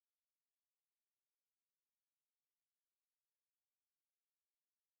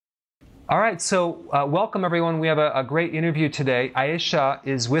All right, so welcome everyone. We have a great interview today. Aysha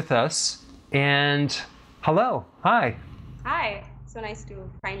is with us, and hello, hi. Hi, so nice to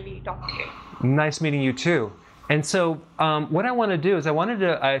finally talk to you. Nice meeting you too. And so what I want to do is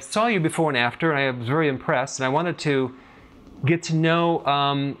I saw you before and after, and I was very impressed, and I wanted to get to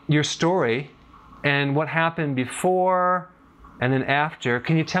know your story and what happened before and then after.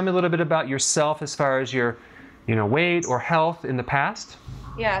 Can you tell me a little bit about yourself as far as your weight or health in the past?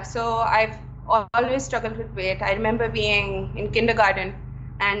 Yeah, so I've always struggled with weight. I remember being in kindergarten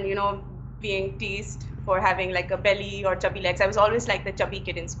and, being teased for having like a belly or chubby legs. I was always like the chubby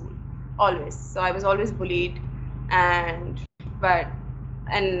kid in school, always. So I was always bullied.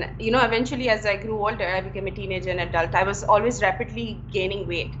 Eventually as I grew older, I became a teenager and adult. I was always rapidly gaining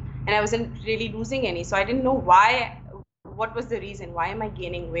weight and I wasn't really losing any. So I didn't know what was the reason? Why am I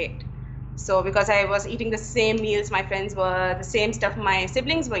gaining weight? So because I was eating the same meals my friends were, the same stuff my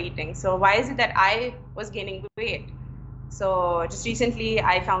siblings were eating. So why is it that I was gaining weight? So just recently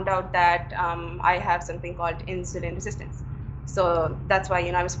I found out that I have something called insulin resistance. So that's why,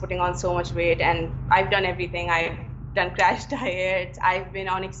 I was putting on so much weight, and I've done everything. I've done crash diets. I've been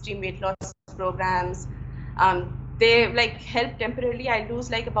on extreme weight loss programs. They like help temporarily. I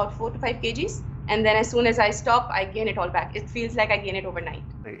lose like about 4 to 5 kgs. And then as soon as I stop, I gain it all back. It feels like I gain it overnight.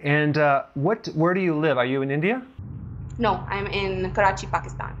 And where do you live? Are you in India? No, I'm in Karachi,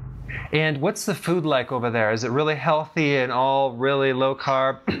 Pakistan. And what's the food like over there? Is it really healthy and all really low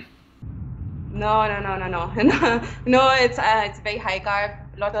carb? No. No, it's very high carb,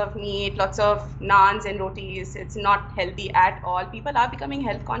 lot of meat, lots of naans and rotis. It's not healthy at all. People are becoming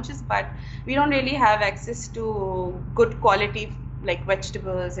health conscious, but we don't really have access to good quality like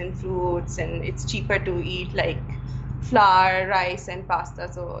vegetables and fruits, and it's cheaper to eat like flour, rice and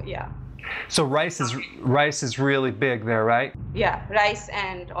pasta. So yeah. So rice is really big there, right? Yeah, rice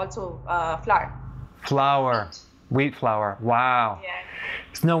and also flour. Flour, wheat flour. Wow. Yeah.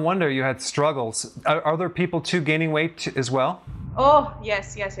 It's no wonder you had struggles. Are other people too gaining weight as well? Oh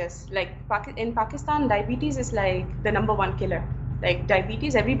yes. Like in Pakistan, diabetes is like the #1 killer. Like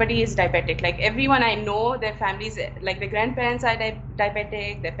diabetes, everybody is diabetic. Like everyone I know, their families, like their grandparents are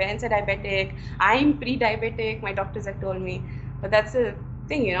diabetic, their parents are diabetic. I'm pre-diabetic, my doctors have told me. But that's the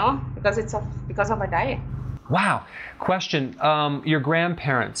thing, because of our diet. Wow. Question, your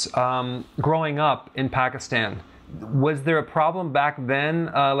grandparents, growing up in Pakistan, was there a problem back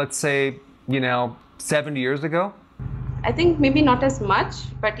then, let's say, 70 years ago? I think maybe not as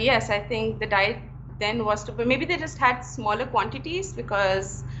much, but yes, I think the diet then was but maybe they just had smaller quantities,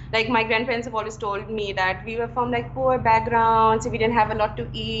 because like my grandparents have always told me that we were from like poor backgrounds, so we didn't have a lot to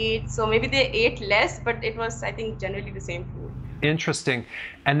eat. So maybe they ate less, but it was, I think, generally the same food. Interesting.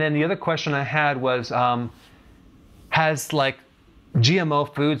 And then the other question I had was, has like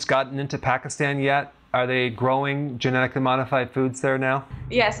GMO foods gotten into Pakistan yet? Are they growing genetically modified foods there now?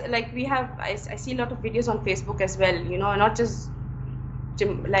 Yes, like I see a lot of videos on Facebook as well, not just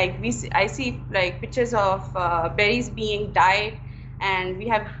I see like pictures of berries being dyed, and we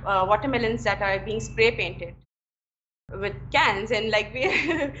have watermelons that are being spray painted with cans, and like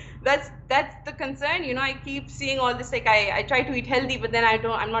that's the concern. I keep seeing all this. Like I try to eat healthy, but then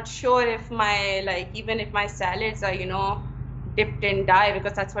I'm not sure if even if my salads are dipped in dye,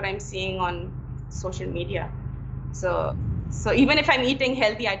 because that's what I'm seeing on social media. So even if I'm eating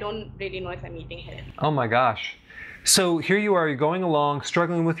healthy, I don't really know if I'm eating healthy. Oh my gosh. So here you are, you're going along,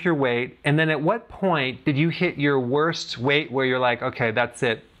 struggling with your weight, and then at what point did you hit your worst weight where you're like, okay, that's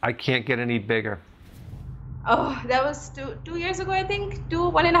it, I can't get any bigger? Oh, that was 2 years ago, I think.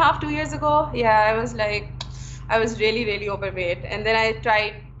 1.5, 2 years ago. Yeah, I was really, really overweight. And then I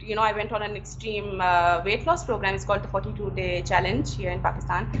tried, I went on an extreme weight loss program. It's called the 42-day challenge here in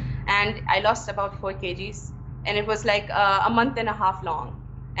Pakistan. And I lost about 4 kgs. And it was like a month and a half long.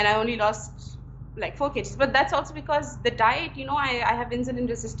 And I only lost like 4 kgs. But that's also because the diet, I have insulin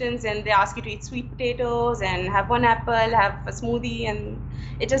resistance, and they ask you to eat sweet potatoes and have 1 apple, have a smoothie, and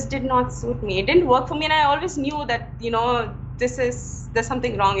it just did not suit me. It didn't work for me, and I always knew that, there's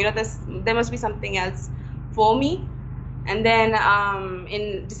something wrong, there must be something else for me. And then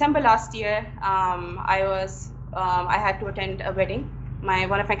in December last year, I had to attend a wedding.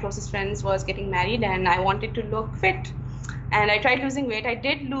 One of my closest friends was getting married, and I wanted to look fit. And I tried losing weight. I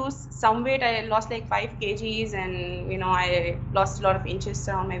did lose some weight. I lost like 5 kgs, and I lost a lot of inches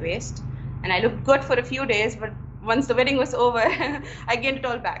around my waist. And I looked good for a few days, but once the wedding was over, I gained it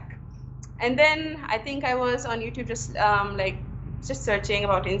all back. And then I think I was on YouTube just searching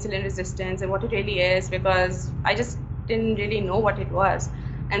about insulin resistance and what it really is, because I just didn't really know what it was.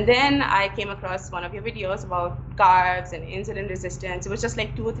 And then I came across one of your videos about carbs and insulin resistance. It was just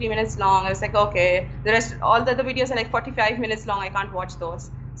like 2 or 3 minutes long. I was like, okay, all the other videos are like 45 minutes long. I can't watch those.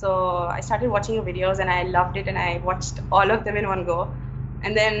 So I started watching your videos and I loved it, and I watched all of them in one go.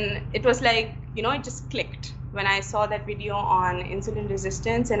 And then it was like, it just clicked when I saw that video on insulin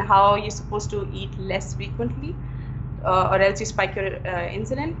resistance and how you're supposed to eat less frequently, or else you spike your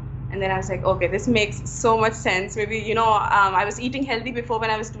insulin. And then I was like, okay, this makes so much sense. Maybe, I was eating healthy before when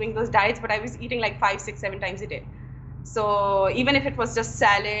I was doing those diets, but I was eating like 5, 6, 7 times a day. So even if it was just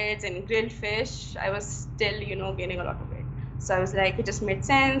salads and grilled fish, I was still, gaining a lot of weight. So I was like, it just made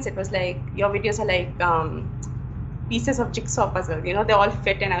sense. It was like, your videos are like pieces of jigsaw puzzle, they all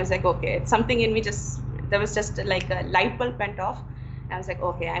fit. And I was like, okay, it's something in me there was just like a light bulb went off. And I was like,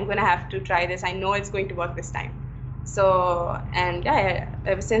 okay, I'm going to have to try this. I know it's going to work this time. So, and yeah,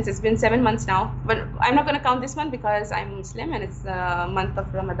 ever since, it's been 7 months now, but I'm not going to count this month because I'm Muslim and it's the month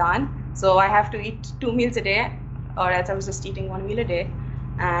of Ramadan. So I have to eat 2 meals a day, or else I was just eating 1 meal a day.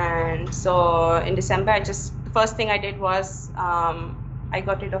 And so in December, the first thing I did was I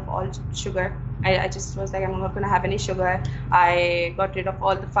got rid of all sugar. I just was like, I'm not going to have any sugar. I got rid of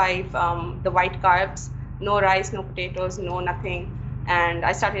all the 5, the white carbs, no rice, no potatoes, no nothing. And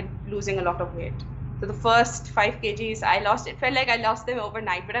I started losing a lot of weight. So the first 5 kgs I lost, it felt like I lost them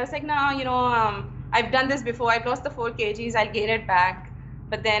overnight. But I was like, no, I've done this before. I've lost the 4 kgs. I'll gain it back.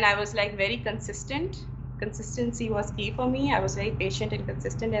 But then I was like very consistent. Consistency was key for me. I was very patient and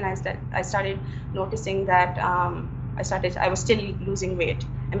consistent. And I started noticing that I was still losing weight.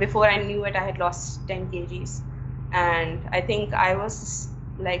 And before I knew it, I had lost 10 kgs. And I think I was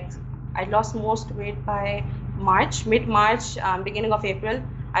like, I lost most weight by mid-March, beginning of April.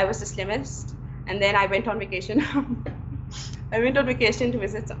 I was the slimmest. And then I went on vacation. I went on vacation to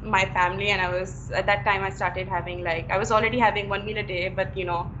visit my family, and at that time I started having I was already having 1 meal a day, but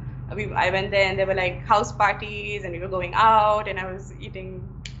I went there and there were like house parties and we were going out and I was eating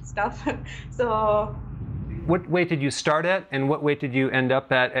stuff. So. What weight did you start at, and what weight did you end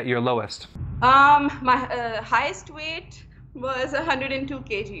up at your lowest? My highest weight was 102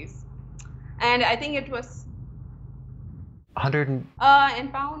 kgs. And I think it was 100 in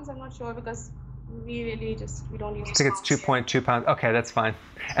pounds, I'm not sure, because we don't use. I think it's 2.2 pounds. Okay, that's fine.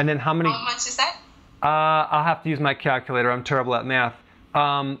 And then how much is that? I'll have to use my calculator. I'm terrible at math.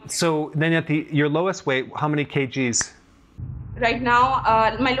 So then at your lowest weight, how many kgs? Right now,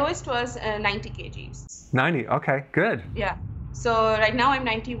 my lowest was 90 kgs. 90, okay, good. Yeah. So right now I'm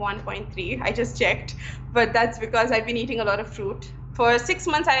 91.3. I just checked, but that's because I've been eating a lot of fruit. For 6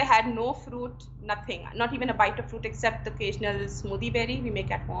 months, I had no fruit, nothing, not even a bite of fruit except the occasional smoothie berry we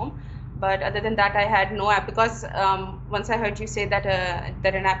make at home. But other than that, I had no apple, because once I heard you say that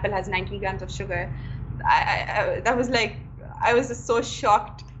an apple has 19 grams of sugar, that was like, I was just so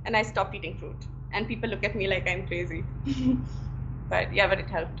shocked, and I stopped eating fruit. And people look at me like I'm crazy. But it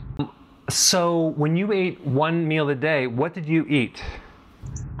helped. So when you ate 1 meal a day, what did you eat?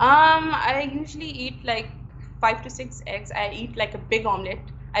 I usually eat like 5 to 6 eggs. I eat like a big omelet.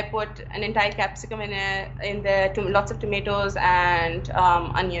 I put an entire capsicum lots of tomatoes and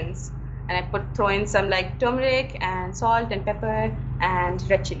onions. And I throw in some like turmeric and salt and pepper and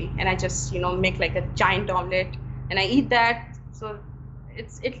red chili. And I just, make like a giant omelet. And I eat that. So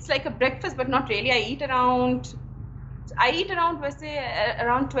it's like a breakfast, but not really. I eat around, let's say,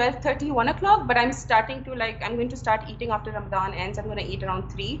 around 12:30, 1 o'clock. But I'm going to start eating after Ramadan ends. I'm going to eat around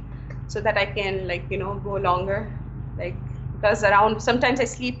 3 so that I can go longer. Because sometimes I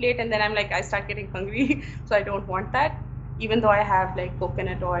sleep late and then I start getting hungry. So I don't want that. Even though I have like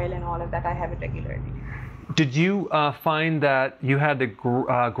coconut oil and all of that, I have it regularly. Did you find that you had to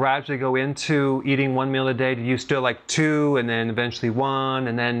gradually go into eating 1 meal a day? Did you still like 2 and then eventually 1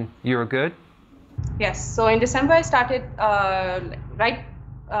 and then you were good? Yes. So in December, I started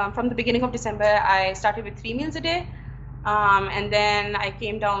from the beginning of December, I started with 3 meals a day. And then I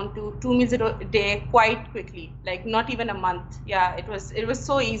came down to 2 meals a day quite quickly, like not even a month. Yeah, it was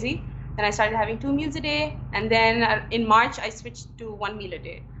so easy. Then I started having 2 meals a day, and then in March I switched to 1 meal a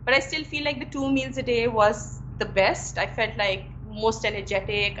day. But I still feel like the 2 meals a day was the best. I felt like most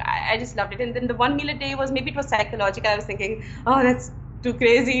energetic. I just loved it. And then the 1 meal a day maybe it was psychological. I was thinking, oh, that's too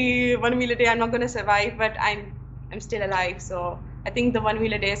crazy. 1 meal a day, I'm not going to survive, but I'm still alive. So I think the 1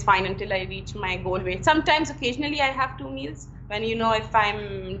 meal a day is fine until I reach my goal weight. Sometimes, occasionally, I have 2 meals when if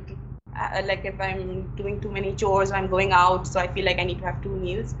I'm doing too many chores or I'm going out, so I feel like I need to have 2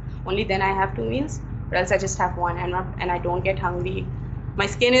 meals. Only then I have 2 meals, or else I just have 1 and I don't get hungry. My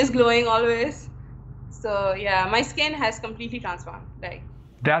skin is glowing always. So yeah, my skin has completely transformed.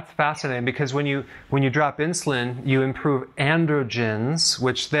 That's fascinating because when you drop insulin, you improve androgens,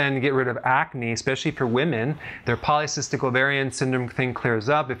 which then get rid of acne, especially for women. Their polycystic ovarian syndrome thing clears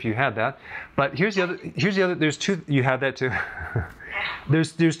up if you had that. But here's the other. There's two. You had that too.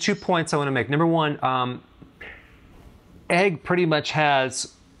 There's 2 points I want to make. Number one, egg pretty much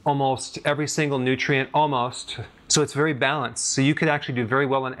has almost every single nutrient, almost. So it's very balanced. So you could actually do very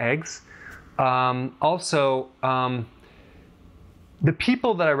well on eggs. Also. The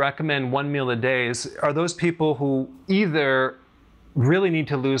people that I recommend 1 meal a day are those people who either really need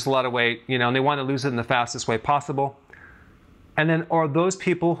to lose a lot of weight, and they want to lose it in the fastest way possible, and then or those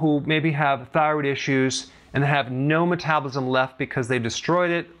people who maybe have thyroid issues and have no metabolism left because they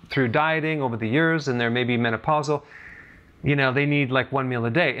destroyed it through dieting over the years and they're maybe menopausal. They need like 1 meal a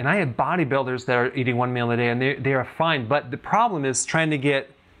day. And I have bodybuilders that are eating 1 meal a day and they are fine. But the problem is trying to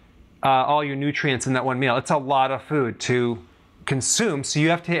get all your nutrients in that 1 meal. It's a lot of food to consume, so you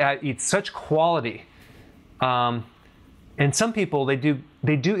have to eat such quality. And some people they do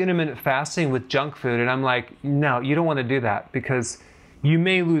intermittent fasting with junk food, and I'm like, no, you don't want to do that because you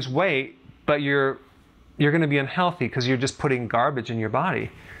may lose weight, but you're going to be unhealthy because you're just putting garbage in your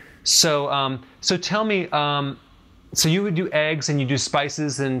body. So so tell me, so you would do eggs and you do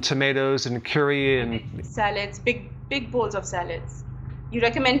spices and tomatoes and curry and salads, big bowls of salads. You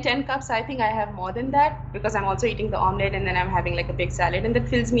recommend 10 cups. I think I have more than that because I'm also eating the omelette and then I'm having like a big salad and that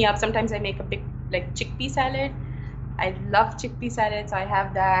fills me up. Sometimes I make a big like chickpea salad. I love chickpea salads. I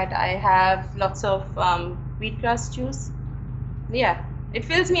have that. I have lots of wheatgrass juice. Yeah, it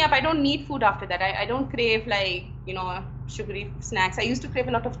fills me up. I don't need food after that. I don't crave like, sugary snacks. I used to crave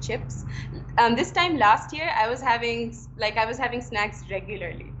a lot of chips. This time last year, I was having snacks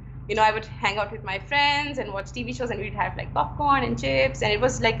regularly. I would hang out with my friends and watch TV shows and we'd have like popcorn and chips and it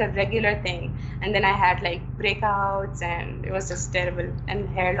was like a regular thing. And then I had like breakouts and it was just terrible. And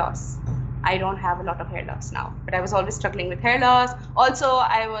hair loss. I don't have a lot of hair loss now, but I was always struggling with hair loss. Also,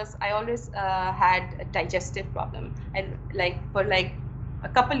 I always had a digestive problem. And for a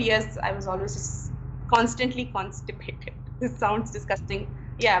couple years, I was always just constantly constipated. This sounds disgusting.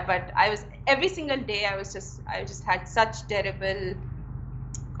 Yeah, but every single day I just had such terrible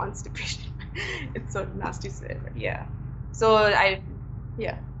constipation. It's so nasty to say, but yeah. So I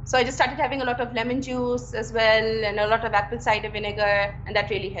just started having a lot of lemon juice as well and a lot of apple cider vinegar, and that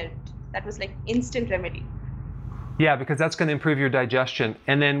really helped. That was like instant remedy. Yeah, because that's going to improve your digestion.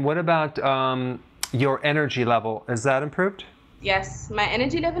 And then what about your energy level? Is that improved? Yes, my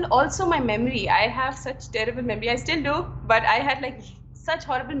energy level, also my memory. I have such terrible memory. I still do, but I had like such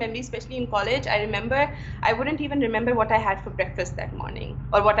horrible memory, especially in college. I remember I wouldn't even remember what I had for breakfast that morning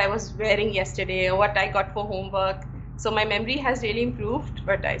or what I was wearing yesterday or what I got for homework. So my memory has really improved,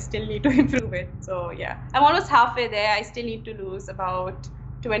 but I still need to improve it. So yeah, I'm almost halfway there. I still need to lose about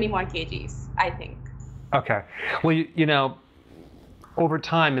 20 more kgs, I think. Okay. Well, over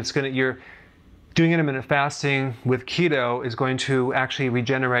time, you're doing intermittent fasting with keto is going to actually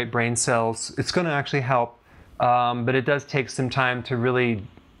regenerate brain cells. It's going to actually help. But it does take some time to really,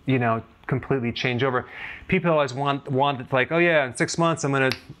 completely change over. People always want it like, oh yeah, in 6 months I'm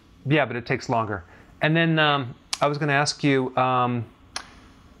gonna, yeah, but it takes longer. And then I was gonna ask you,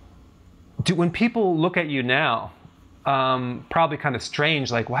 when people look at you now, probably kind of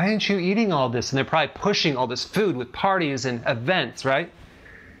strange, like, why aren't you eating all this? And they're probably pushing all this food with parties and events, right?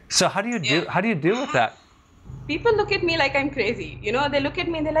 So how do you deal with that? People look at me like I'm crazy. They look at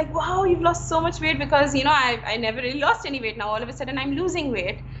me and they're like, wow, you've lost so much weight because, I never really lost any weight. Now all of a sudden I'm losing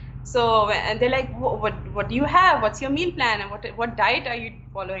weight. So, and they're like, what do you have? What's your meal plan? And what diet are you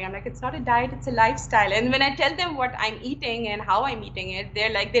following? I'm like, it's not a diet, it's a lifestyle. And when I tell them what I'm eating and how I'm eating it,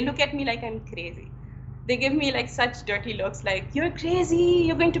 they look at me like I'm crazy. They give me like such dirty looks like, you're crazy,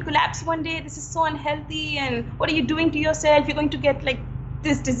 you're going to collapse one day, this is so unhealthy, and what are you doing to yourself? You're going to get like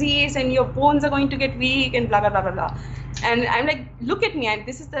this disease and your bones are going to get weak and blah blah blah blah blah. And I'm like, look at me,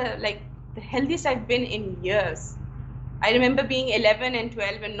 this is the healthiest I've been in years. I remember being 11 and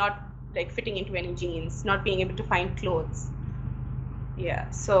 12 and not like fitting into any jeans, not being able to find clothes. Yeah,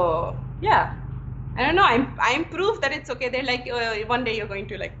 so yeah, I don't know, I'm proof that it's okay. They're like, one day you're going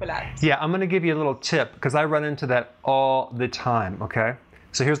to like collapse. Yeah, I'm going to give you a little tip because I run into that all the time. Okay,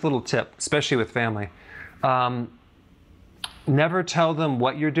 so here's a little tip, especially with family. Never tell them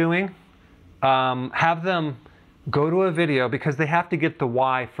what you're doing. Have them go to a video because they have to get the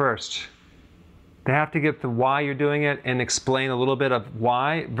why first. They have to get the why you're doing it and explain a little bit of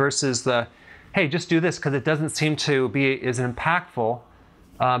why versus the, hey, just do this because it doesn't seem to be as impactful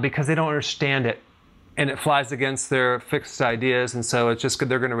because they don't understand it and it flies against their fixed ideas, and so it's just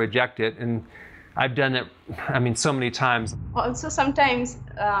they're going to reject it. And I've done it, I mean, so many times. Also, sometimes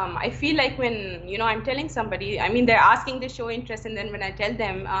I feel like when, I'm telling somebody, I mean, they're asking to show interest, and then when I tell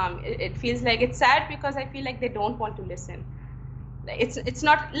them, it feels like it's sad because I feel like they don't want to listen. It's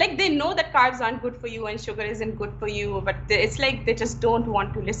not like they know that carbs aren't good for you and sugar isn't good for you, but it's like they just don't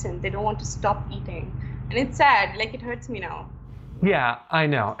want to listen. They don't want to stop eating. And it's sad, like it hurts me now. Yeah, I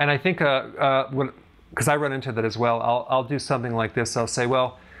know. And I think, because I run into that as well, I'll do something like this. I'll say,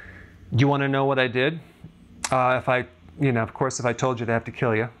 well, do you want to know what I did? Of course, if I told you, I'd have to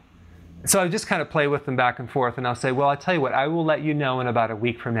kill you. So I just kind of play with them back and forth, and I'll say, well, I'll tell you what, I will let you know in about a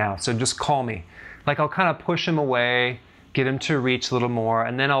week from now, so just call me. Like, I'll kind of push them away, get them to reach a little more,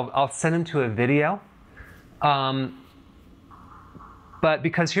 and then I'll send them to a video. But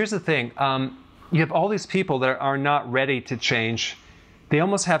because here's the thing, you have all these people that are not ready to change. They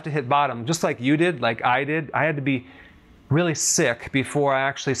almost have to hit bottom, just like you did, like I did. I had to be really sick before I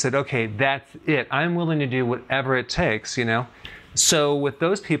actually said, okay, that's it. I'm willing to do whatever it takes, So with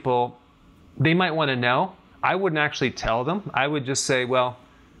those people, they might want to know. I wouldn't actually tell them. I would just say, well,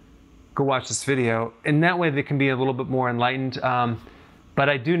 go watch this video. And that way they can be a little bit more enlightened. But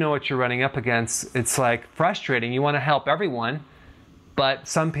I do know what you're running up against. It's like frustrating. You want to help everyone, but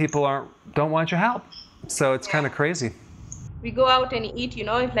some people don't want your help. So it's kind of crazy. We go out and eat,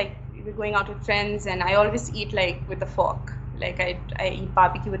 if like we're going out with friends, and I always eat like with a fork. Like I eat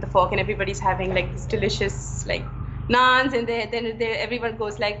barbecue with a fork, and everybody's having like this delicious like naans, and then everyone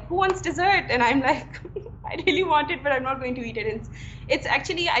goes like, who wants dessert? And I'm like, I really want it, but I'm not going to eat it. And it's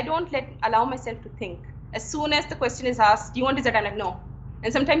actually, I don't allow myself to think. As soon as the question is asked, do you want dessert? I'm like, no.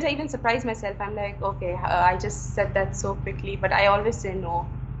 And sometimes I even surprise myself. I'm like, okay, I just said that so quickly, but I always say no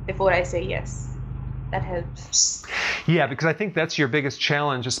before I say yes. That helps. Yeah, because I think that's your biggest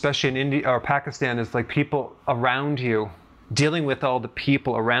challenge, especially in India or Pakistan, is like people around you, dealing with all the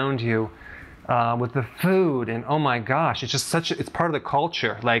people around you, with the food, and oh my gosh, it's just it's part of the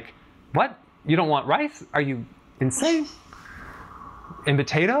culture. Like, what? You don't want rice? Are you insane? And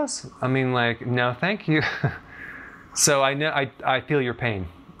potatoes? I mean, like, no, thank you. So I know, I feel your pain.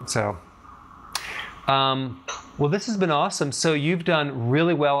 So, well, this has been awesome. So you've done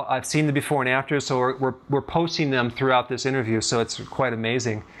really well. I've seen the before and after, so we're posting them throughout this interview, so it's quite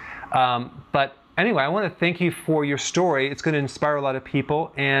amazing. But anyway, I want to thank you for your story. It's going to inspire a lot of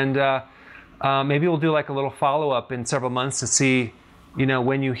people, and maybe we'll do like a little follow-up in several months to see,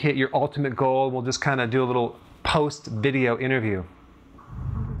 when you hit your ultimate goal. We'll just kind of do a little post-video interview.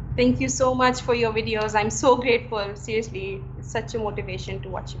 Thank you so much for your videos. I'm so grateful. Seriously, it's such a motivation to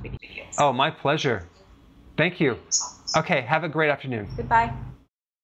watch your videos. Oh, my pleasure. Thank you. Okay, have a great afternoon. Goodbye.